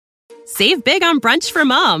Save big on brunch for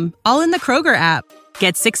mom, all in the Kroger app.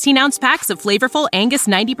 Get 16-ounce packs of flavorful Angus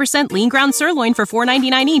 90% lean ground sirloin for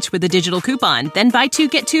 $4.99 each with a digital coupon. Then buy 2,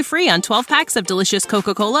 get 2 free on 12 packs of delicious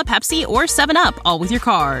Coca-Cola, Pepsi, or 7-Up, all with your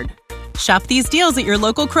card. Shop these deals at your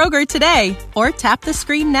local Kroger today, or tap the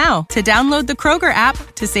screen now to download the Kroger app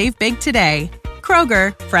to save big today.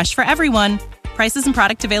 Kroger, fresh for everyone. Prices and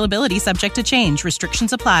product availability subject to change.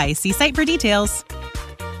 Restrictions apply. See site for details.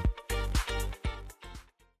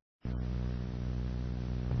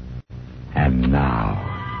 And now,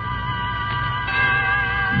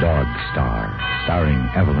 Dog Star, starring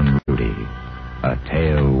Evelyn Rudy. A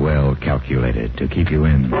tale well calculated to keep you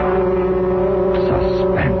in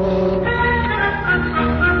suspense.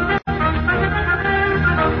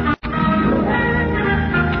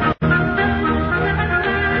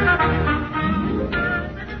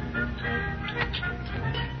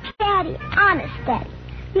 Daddy, honest, Daddy,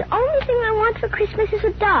 the only thing I want for Christmas is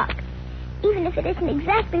a dog. Even if it isn't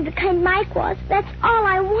exactly the kind Mike was, that's all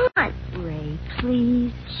I want. Ray,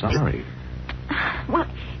 please. Sorry. Well,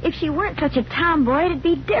 if she weren't such a tomboy, it'd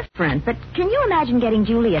be different. But can you imagine getting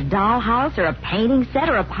Julie a dollhouse or a painting set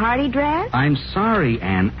or a party dress? I'm sorry,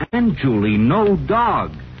 Anne and Julie, no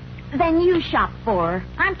dog. Then you shop for her.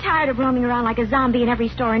 I'm tired of roaming around like a zombie in every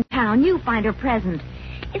store in town. You find her present.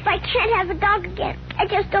 If I can't have a dog again, I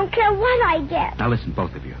just don't care what I get. Now listen,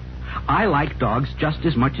 both of you. I like dogs just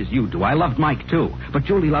as much as you do. I loved Mike, too. But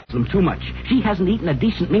Julie loves them too much. She hasn't eaten a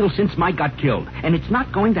decent meal since Mike got killed. And it's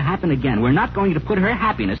not going to happen again. We're not going to put her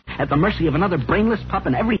happiness at the mercy of another brainless pup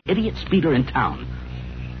and every idiot speeder in town.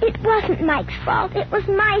 It wasn't Mike's fault. It was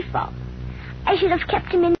my fault. I should have kept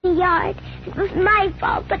him in the yard. It was my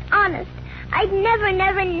fault, but honest, I'd never,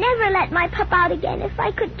 never, never let my pup out again if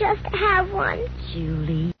I could just have one.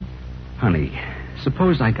 Julie. Honey,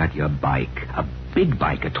 suppose I got you a bike. A big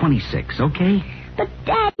bike, a 26, okay? But,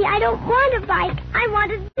 Daddy, I don't want a bike. I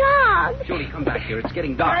want a dog. Julie, come back here. It's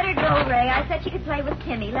getting dark. Let her go, Ray. I said she could play with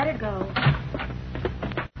Timmy. Let her go.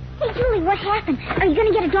 Hey, Julie, what happened? Are you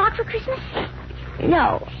going to get a dog for Christmas?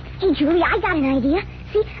 No. Hey, Julie, I got an idea.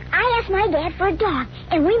 See, I asked my dad for a dog,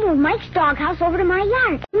 and we moved Mike's doghouse over to my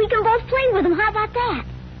yard. We can both play with him. How about that?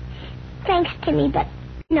 Thanks, Timmy, but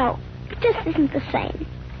no, it just isn't the same.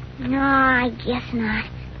 No, I guess not.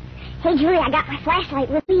 Hey, Julie, I got my flashlight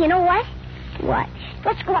with me. You know what? What?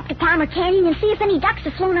 Let's go up to Palmer Canyon and see if any ducks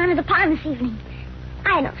have flown onto the pond this evening.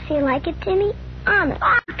 I don't feel like it, Timmy. Honest.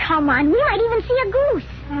 Oh, come on. We might even see a goose.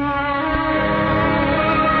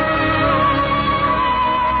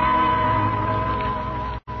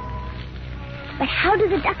 But how do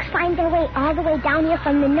the ducks find their way all the way down here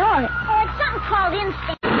from the north? Oh, it's something called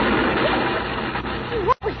instinct.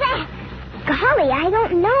 What was that? Golly, I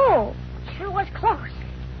don't know. Sure was close.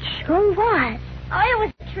 Sure was. Oh, it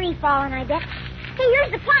was a tree falling, I bet. Hey,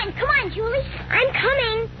 here's the pond. Come on, Julie. I'm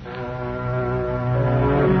coming.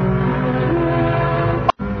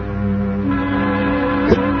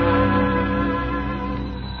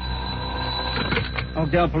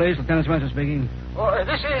 Oakdale Police, Lieutenant Spencer speaking. Oh,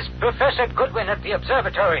 this is Professor Goodwin at the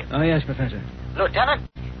observatory. Oh, yes, Professor. Lieutenant,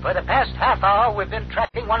 for the past half hour, we've been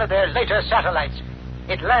tracking one of their later satellites.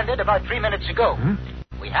 It landed about 3 minutes ago. Huh?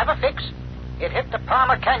 We have a fix. It hit the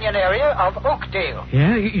Palmer Canyon area of Oakdale.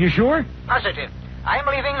 Yeah? You sure? Positive. I'm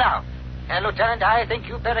leaving now. And, Lieutenant, I think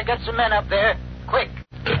you better get some men up there. Quick.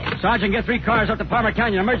 Sergeant, get 3 cars up to Palmer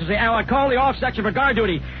Canyon. Emergency. And call the off section for guard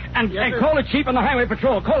duty. And call the chief on the highway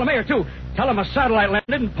patrol. Call the mayor, too. Tell him a satellite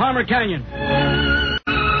landed in Palmer Canyon. Well,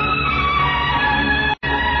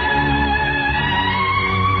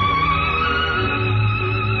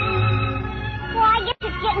 I guess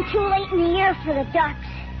it's getting too late in the year for the ducks.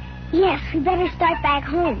 Yes, we better start back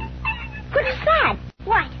home. What is that?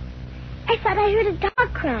 What? I thought I heard a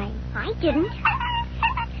dog crying. I didn't.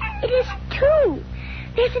 It is 2.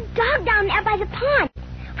 There's a dog down there by the pond.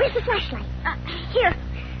 Where's the flashlight? Here.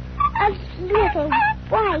 A little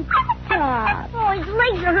white dog. Oh, his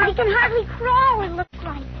legs are hurt. He can hardly crawl, it looks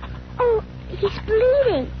like. Oh, he's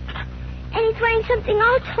bleeding. And he's wearing something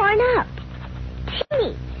all torn up.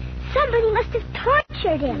 Timmy, somebody must have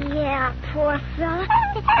tortured him. Yeah, poor fella.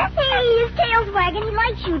 Hey, his tail's wagging. He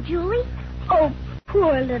likes you, Julie. Oh,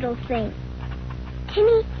 poor little thing.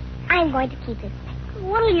 Timmy, I'm going to keep him.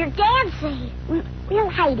 What'll your dad say? We'll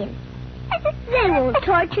hide him. They won't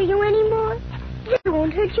torture you anymore. They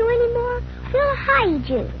won't hurt you anymore. We'll hide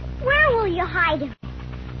you. Where will you hide him?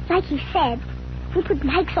 Like you said, we put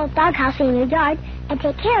Mike's old doghouse in your yard and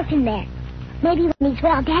take care of him there. Maybe when he's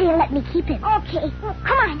well, Daddy will let me keep him. Okay. Well,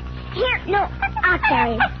 come on. Here. No, I'll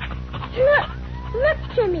carry him. Look,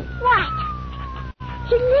 Timmy. What?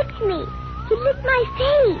 He licked me. He licked my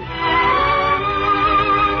face.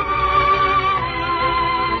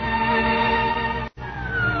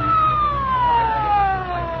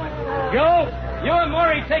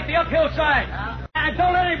 hurry. Take the uphill side. And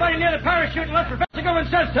don't let anybody near the parachute unless Professor Goodwin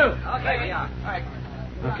says to. Okay, yeah. All right.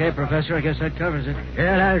 Okay, Professor, I guess that covers it.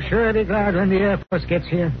 Well, I'll sure be glad when the Air Force gets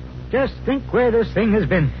here. Just think where this thing has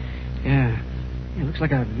been. Yeah. It looks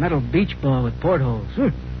like a metal beach ball with portholes.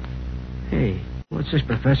 Hey, what's this,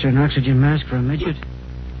 Professor? An oxygen mask for a midget?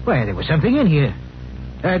 Why, there was something in here.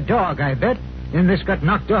 A dog, I bet. And this got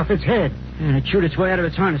knocked off its head. And it chewed its way out of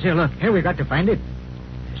its harness. Here, look. Here, we got to find it.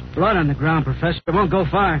 There's blood on the ground, Professor. It won't go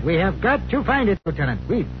far. We have got to find it, Lieutenant.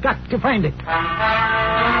 We've got to find it.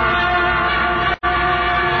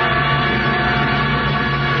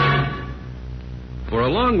 For a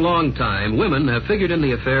long, long time, women have figured in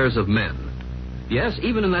the affairs of men. Yes,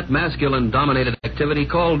 even in that masculine-dominated activity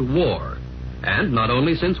called war. And not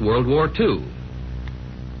only since World War II.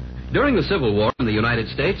 During the Civil War in the United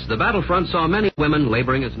States, the battlefront saw many women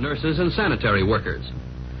laboring as nurses and sanitary workers.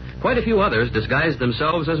 Quite a few others disguised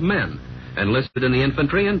themselves as men, enlisted in the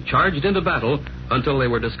infantry, and charged into battle until they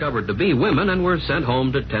were discovered to be women and were sent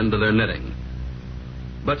home to tend to their knitting.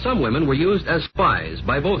 But some women were used as spies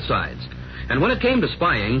by both sides. And when it came to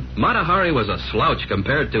spying, Mata Hari was a slouch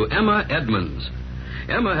compared to Emma Edmonds.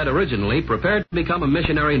 Emma had originally prepared to become a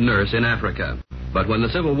missionary nurse in Africa. But when the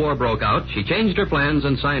Civil War broke out, she changed her plans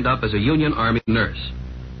and signed up as a Union Army nurse.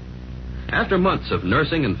 After months of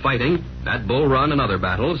nursing and fighting at Bull Run and other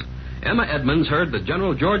battles, Emma Edmonds heard that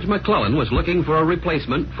General George McClellan was looking for a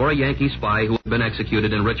replacement for a Yankee spy who had been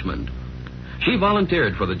executed in Richmond. She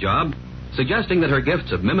volunteered for the job, suggesting that her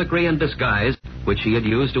gifts of mimicry and disguise, which she had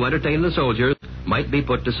used to entertain the soldiers, might be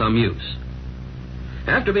put to some use.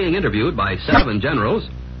 After being interviewed by 7 generals,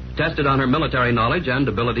 tested on her military knowledge and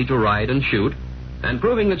ability to ride and shoot, and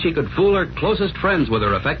proving that she could fool her closest friends with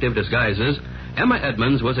her effective disguises, Emma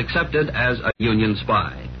Edmonds was accepted as a Union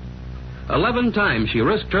spy. 11 times she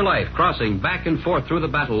risked her life crossing back and forth through the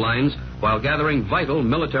battle lines while gathering vital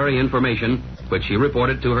military information, which she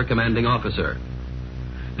reported to her commanding officer.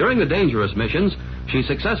 During the dangerous missions, she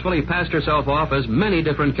successfully passed herself off as many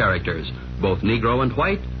different characters, both Negro and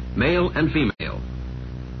white, male and female.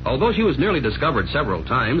 Although she was nearly discovered several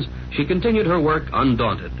times, she continued her work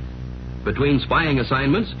undaunted. Between spying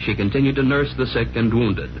assignments, she continued to nurse the sick and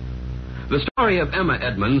wounded. The story of Emma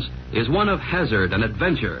Edmonds is one of hazard and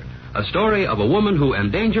adventure, a story of a woman who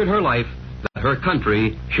endangered her life that her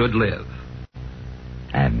country should live.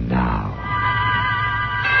 And now,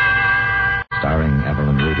 starring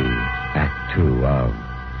Evelyn Rudy, Act 2 of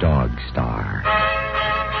Dog Star.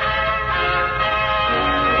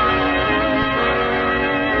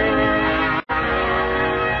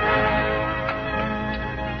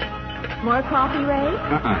 More coffee, Ray?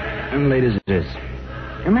 And late as it is.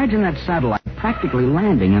 Imagine that satellite practically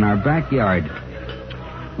landing in our backyard.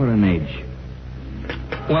 What an age.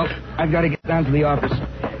 Well, I've got to get down to the office.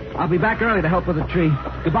 I'll be back early to help with the tree.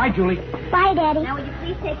 Goodbye, Julie. Bye, Daddy. Now, will you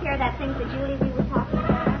please take care of that thing for Julie we were talking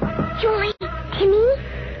about? Julie, Timmy,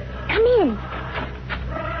 come in.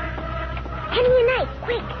 Hand me a knife,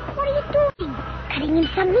 quick. What are you doing? Cutting him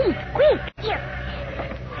some meat, quick. Here.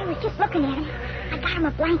 I was just looking at him. I got him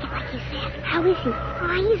a blanket like you said. How is he?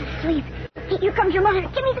 Oh, he's asleep. Hey, here comes your mother.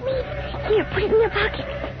 Give me the meat. Here, put it in your pocket.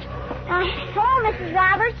 Hello, Mrs.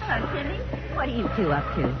 Roberts. Hello, Timmy. What are you two up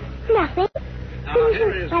to? Nothing.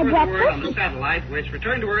 Here is My further word on breakfast. the satellite, which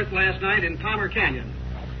returned to Earth last night in Palmer Canyon.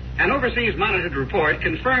 An overseas monitored report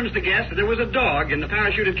confirms the guess that there was a dog in the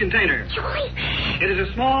parachuted container. Julie. It is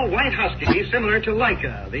a small white husky similar to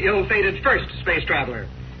Laika, the ill-fated first space traveler.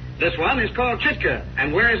 This one is called Chitka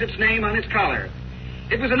and wears its name on its collar.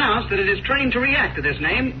 It was announced that it is trained to react to this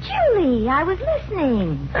name. Julie, I was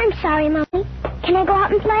listening. I'm sorry, Mommy. Can I go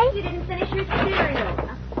out and play? You didn't finish your cereal.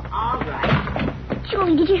 All right.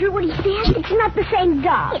 Julie, did you hear what he said? It's not the same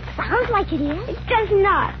dog. It sounds like it is. It does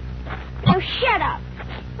not. Now shut up.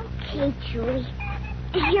 Okay, Julie.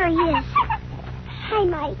 Here he is. Hi,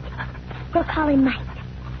 Mike. We'll call him Mike.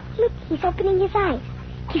 Look, he's opening his eyes.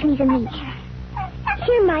 Give me the meat.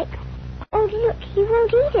 Here, Mike. Oh, look, he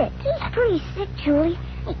won't eat it. He's pretty sick, Julie.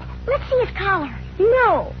 Hey, let's see his collar.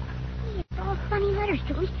 No. Hey, it's all funny letters,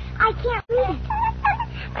 Julie. I can't read it.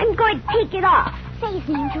 I'm going to take it off. Say his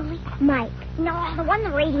name, Julie. Mike. No, the one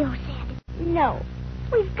the radio said. No.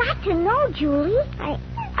 We've got to know, Julie.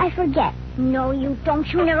 I forget. No, you don't.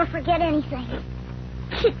 You never forget anything.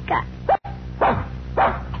 Chitka.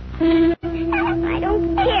 I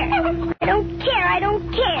don't care. I don't care. I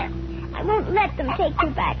don't care. I won't let them take you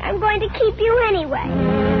back. I'm going to keep you anyway.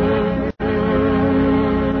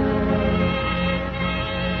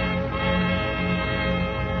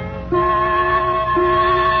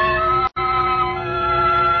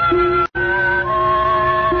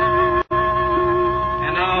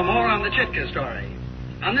 And now more on the Chitka story.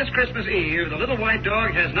 On this Christmas Eve, the little white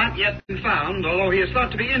dog has not yet been found, although he is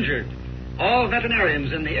thought to be injured. All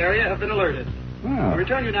veterinarians in the area have been alerted. Well, I'll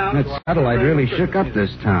return you now. that satellite really shook up this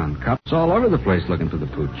town. Cops all over the place looking for the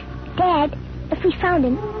pooch. Dad, if we found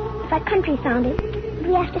him, if our country found him, would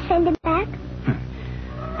we have to send him back?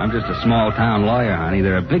 I'm just a small-town lawyer, honey.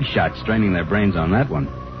 There are big shots straining their brains on that one.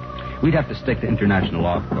 We'd have to stick to international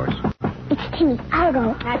law, of course. It's Timmy. I'll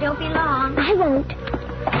go. Now, don't be long. I won't.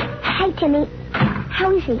 Hi, Timmy.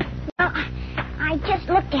 How is he? Well, I just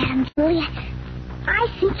looked at him, Julia. I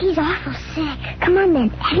think he's awful sick. Come on, then.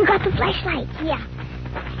 Have you got the flashlight? Yeah.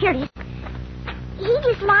 Here it is. He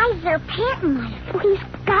just lies there panting like it. Oh, he's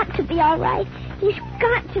got to be all right. He's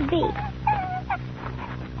got to be.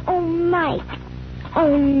 Oh, Mike.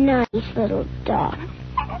 Oh, nice little dog.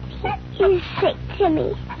 He's sick,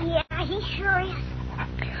 Timmy. Yeah, he sure is.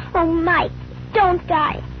 Oh, Mike, don't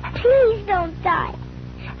die. Please don't die.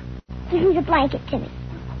 Give me the blanket, Timmy.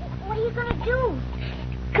 What are you going to do?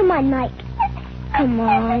 Come on, Mike. Come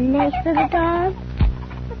on, nice little dog.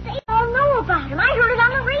 But they all know about him. I heard it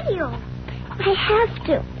on the radio. I have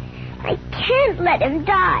to. I can't let him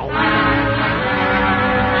die.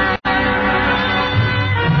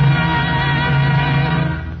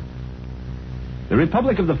 The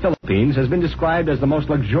Republic of the Philippines has been described as the most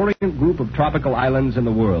luxuriant group of tropical islands in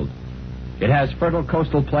the world. It has fertile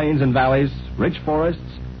coastal plains and valleys, rich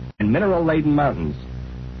forests, and mineral-laden mountains.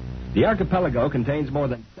 The archipelago contains more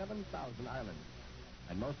than 7,000 islands,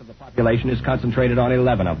 and most of the population is concentrated on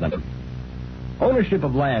 11 of them. Ownership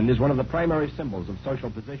of land is one of the primary symbols of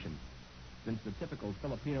social position, since the typical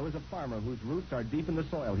Filipino is a farmer whose roots are deep in the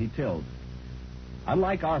soil he tilled.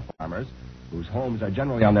 Unlike our farmers, whose homes are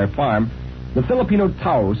generally on their farm, the Filipino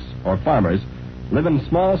taos, or farmers, live in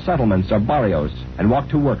small settlements or barrios and walk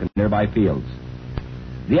to work in nearby fields.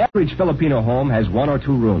 The average Filipino home has 1 or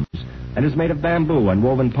 2 rooms and is made of bamboo and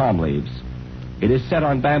woven palm leaves. It is set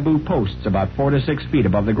on bamboo posts about 4 to 6 feet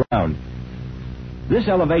above the ground. This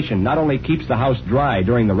elevation not only keeps the house dry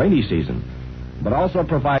during the rainy season, but also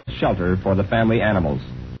provides shelter for the family animals.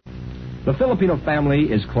 The Filipino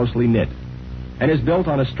family is closely knit and is built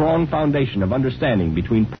on a strong foundation of understanding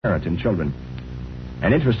between parent and children.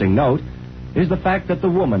 An interesting note is the fact that the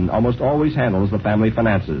woman almost always handles the family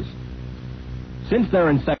finances. Since their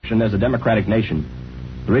inception as a democratic nation,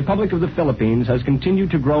 the Republic of the Philippines has continued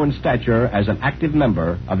to grow in stature as an active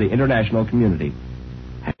member of the international community.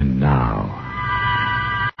 And now,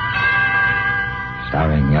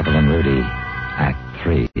 starring Evelyn Rudy, Act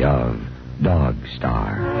 3 of Dog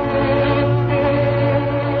Star.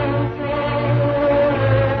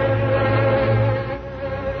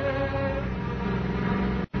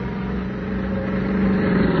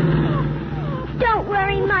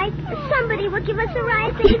 Somebody will give us a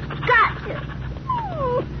ride, but it's got to.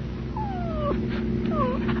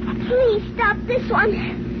 Please stop this one.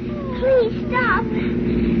 Please stop.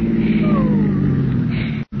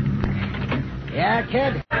 Yeah,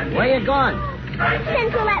 kid? Where you going?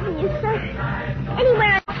 Central Avenue, sir.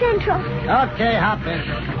 Anywhere on Central. Okay, hop in.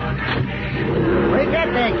 What do you got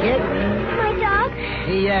there, kid? My dog.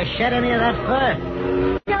 He shed any of that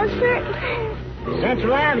fur? No, sir.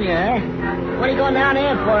 Central Avenue, eh? What are you going down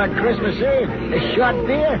there for on Christmas Eve? A short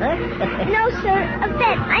beer, huh? No, sir. A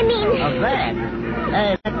vet. I mean... A vet?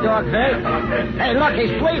 Hey, that dog hurt? Hey, look,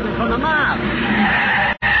 he's bleeding from the mouth.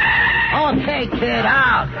 Okay, kid,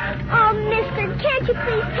 out. Oh, mister, can't you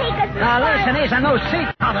please take us... Now, listen, these are no seat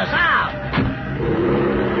covers. Out.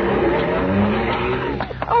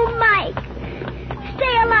 Oh, Mike.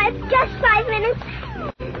 Stay alive just 5 minutes.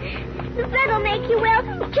 The vet will make you well.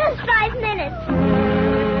 Just 5 minutes.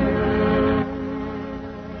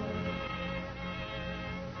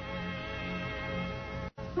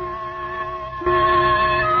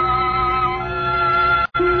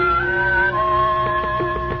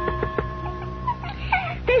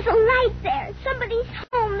 There's a light there. Somebody's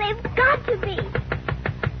home. They've got to be.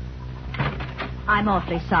 I'm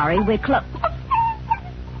awfully sorry. We're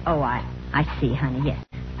Oh, I see, honey,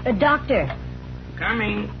 yes. Doctor.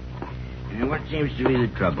 Coming. What seems to be the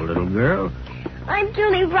trouble, little girl? I'm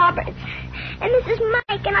Julie Roberts. And this is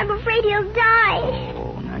Mike, and I'm afraid he'll die.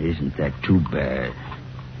 Oh, now isn't that too bad?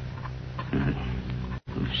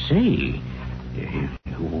 Say,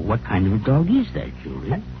 what kind of a dog is that,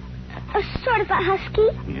 Julie? A sort of a husky.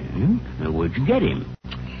 Yeah? Where'd you get him?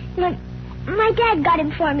 My dad got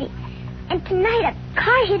him for me. And tonight a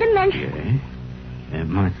car hit him and... Yeah?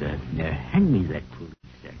 Martha, hand me that police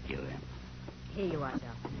circular. Here you are,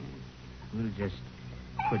 Doctor. We'll just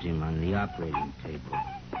put him on the operating table.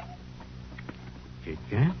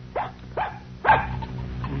 Chicha?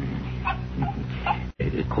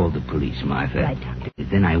 Call the police, Martha. Right, Doctor.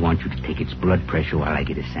 Then I want you to take its blood pressure while I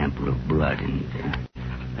get a sample of blood. And,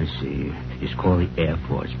 let's see. Just call the Air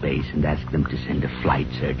Force Base and ask them to send a flight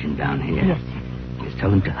surgeon down here. Yes, sir. Just tell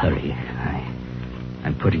them to hurry.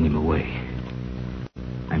 I'm putting him away.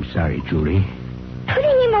 I'm sorry, Julie.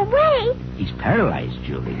 Putting him away? He's paralyzed,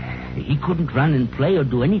 Julie. He couldn't run and play or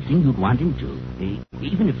do anything you'd want him to,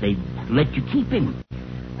 even if they'd let you keep him.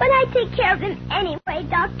 But I take care of him anyway,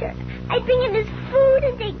 Doctor. I bring him his food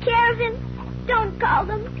and take care of him. Don't call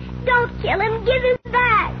them. Don't kill him. Give him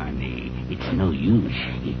back. Honey, it's no use.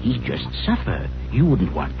 He just suffer. You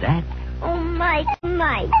wouldn't want that. Oh, Mike,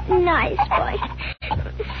 nice boy.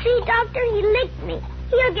 See, Doctor, he licked me.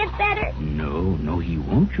 He'll get better. No, he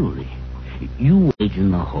won't, Julie. You wait in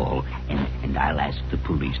the hall, and I'll ask the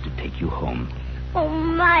police to take you home. Oh,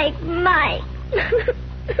 Mike.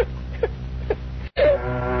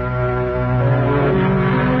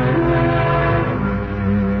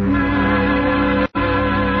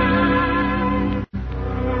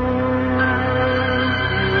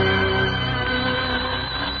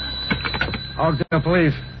 Oakdale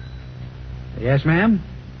Police. Yes, ma'am?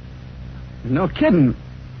 No kidding.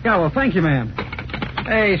 Yeah, well, thank you, ma'am.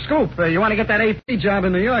 Hey, Scoop, you want to get that AP job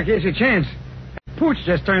in New York? Here's your chance. Pooch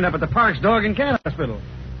just turned up at the Parks Dog and Cat Hospital.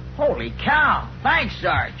 Holy cow. Thanks,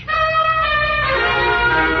 Sarge.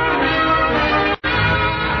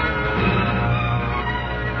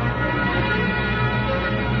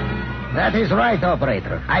 That is right,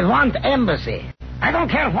 operator. I want embassy. I don't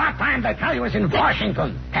care what time they tell you is in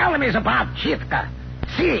Washington. Tell them he's about Chitka.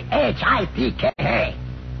 Chitka.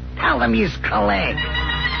 Tell them he's colleague.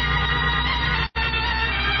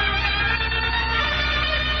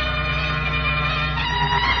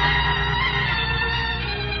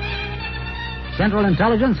 Central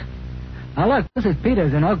Intelligence? Now, look, this is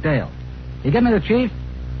Peters in Oakdale. You give me the chief?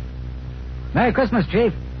 Merry Christmas,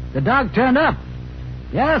 Chief. The dog turned up.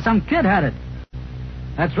 Yeah, some kid had it.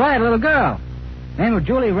 That's right, a little girl. Name of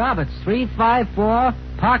Julie Roberts, 354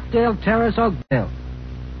 Parkdale Terrace, Oakdale.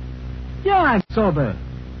 Yeah, I'm sober.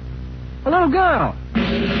 A little girl.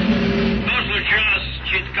 Послушай час,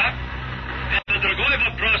 Читка. Это другой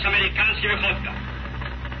вопрос американский выходка.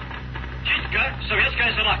 Читка —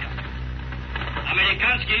 советская собака.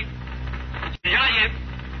 Американский сияние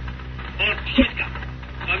от Читка.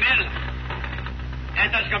 Померно.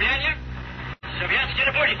 Это оскорбление Советской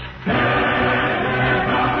Республики.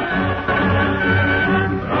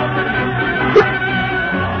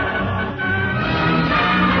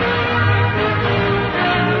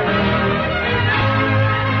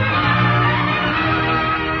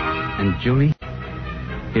 And, Julie,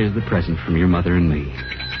 here's the present from your mother and me.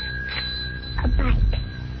 A bike.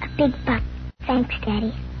 A big buck. Thanks,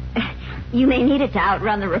 Daddy. You may need it to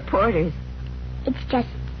outrun the reporters. It's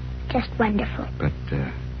just wonderful. But,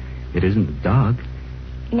 it isn't a dog.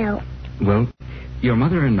 No. Well, your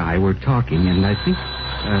mother and I were talking, and I think...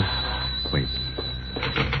 wait.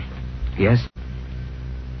 Yes?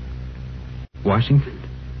 Washington?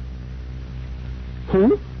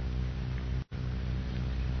 Who?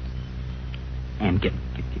 And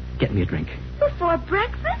get me a drink. Before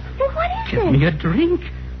breakfast? Well, what is Get it? me a drink.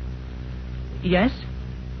 Yes?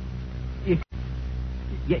 Yeah.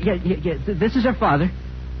 This is her father.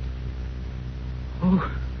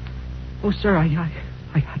 Oh, sir, I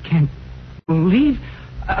can't believe...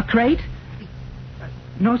 A crate?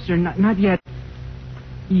 No, sir, not yet.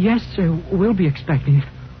 Yes, sir, we'll be expecting it.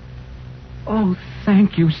 Oh,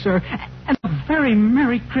 thank you, sir. And a very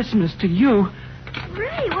Merry Christmas to you.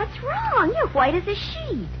 Ray, what's wrong? You're white as a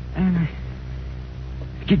sheet. And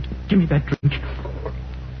give me that drink.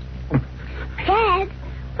 Dad,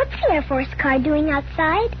 what's the Air Force car doing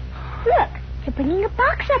outside? Look, they're bringing a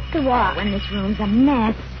box up the wall. And this room's a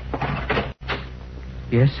mess.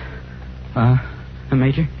 Yes?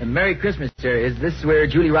 Major? Merry Christmas, sir. Is this where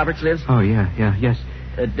Julie Roberts lives? Oh, yeah, yes.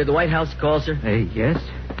 Did the White House call, sir? Yes.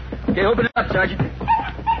 Okay, open it up, Sergeant. It's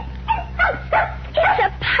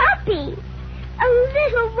a puppy. A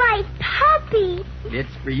little white puppy.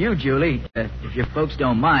 It's for you, Julie. If your folks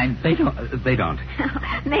don't mind. They don't.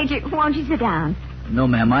 Major, won't you sit down? No,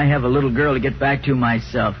 ma'am. I have a little girl to get back to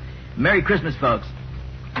myself. Merry Christmas, folks.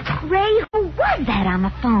 Ray, who was that on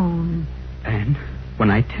the phone? And when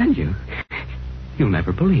I tell you, you'll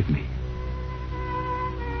never believe me.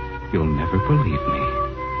 You'll never believe me.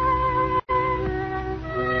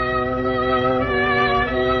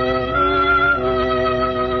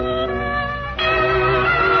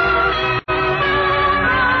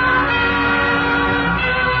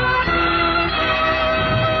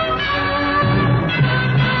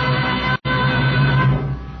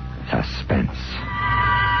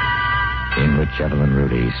 Evelyn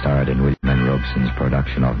Rudy starred in William N. Robeson's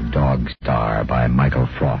production of Dog Star by Michael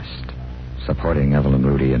Frost. Supporting Evelyn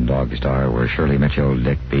Rudy in Dog Star were Shirley Mitchell,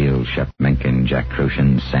 Dick Beale, Shep Menken, Jack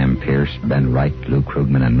Crucian, Sam Pierce, Ben Wright, Lou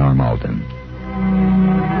Krugman, and Norm Alden.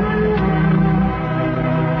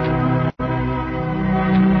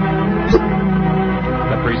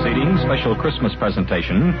 The preceding special Christmas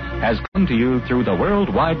presentation has come to you through the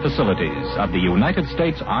worldwide facilities of the United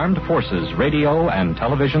States Armed Forces Radio and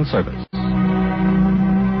Television Service.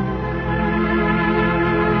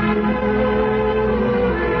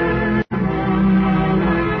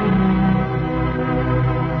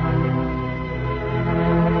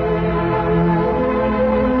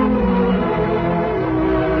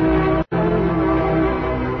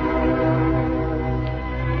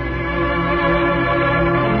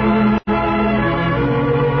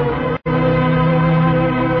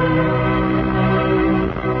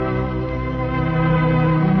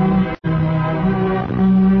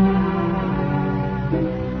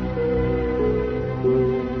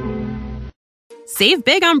 Save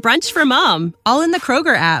big on brunch for mom, all in the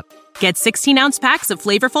Kroger app. Get 16-ounce packs of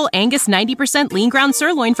flavorful Angus 90% lean ground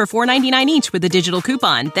sirloin for $4.99 each with a digital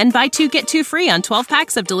coupon. Then buy 2, get 2 free on 12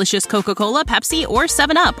 packs of delicious Coca-Cola, Pepsi, or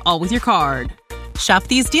 7-Up, all with your card. Shop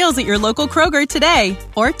these deals at your local Kroger today,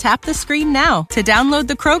 or tap the screen now to download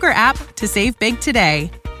the Kroger app to save big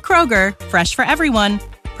today. Kroger, fresh for everyone.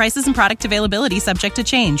 Prices and product availability subject to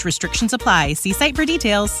change. Restrictions apply. See site for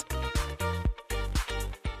details.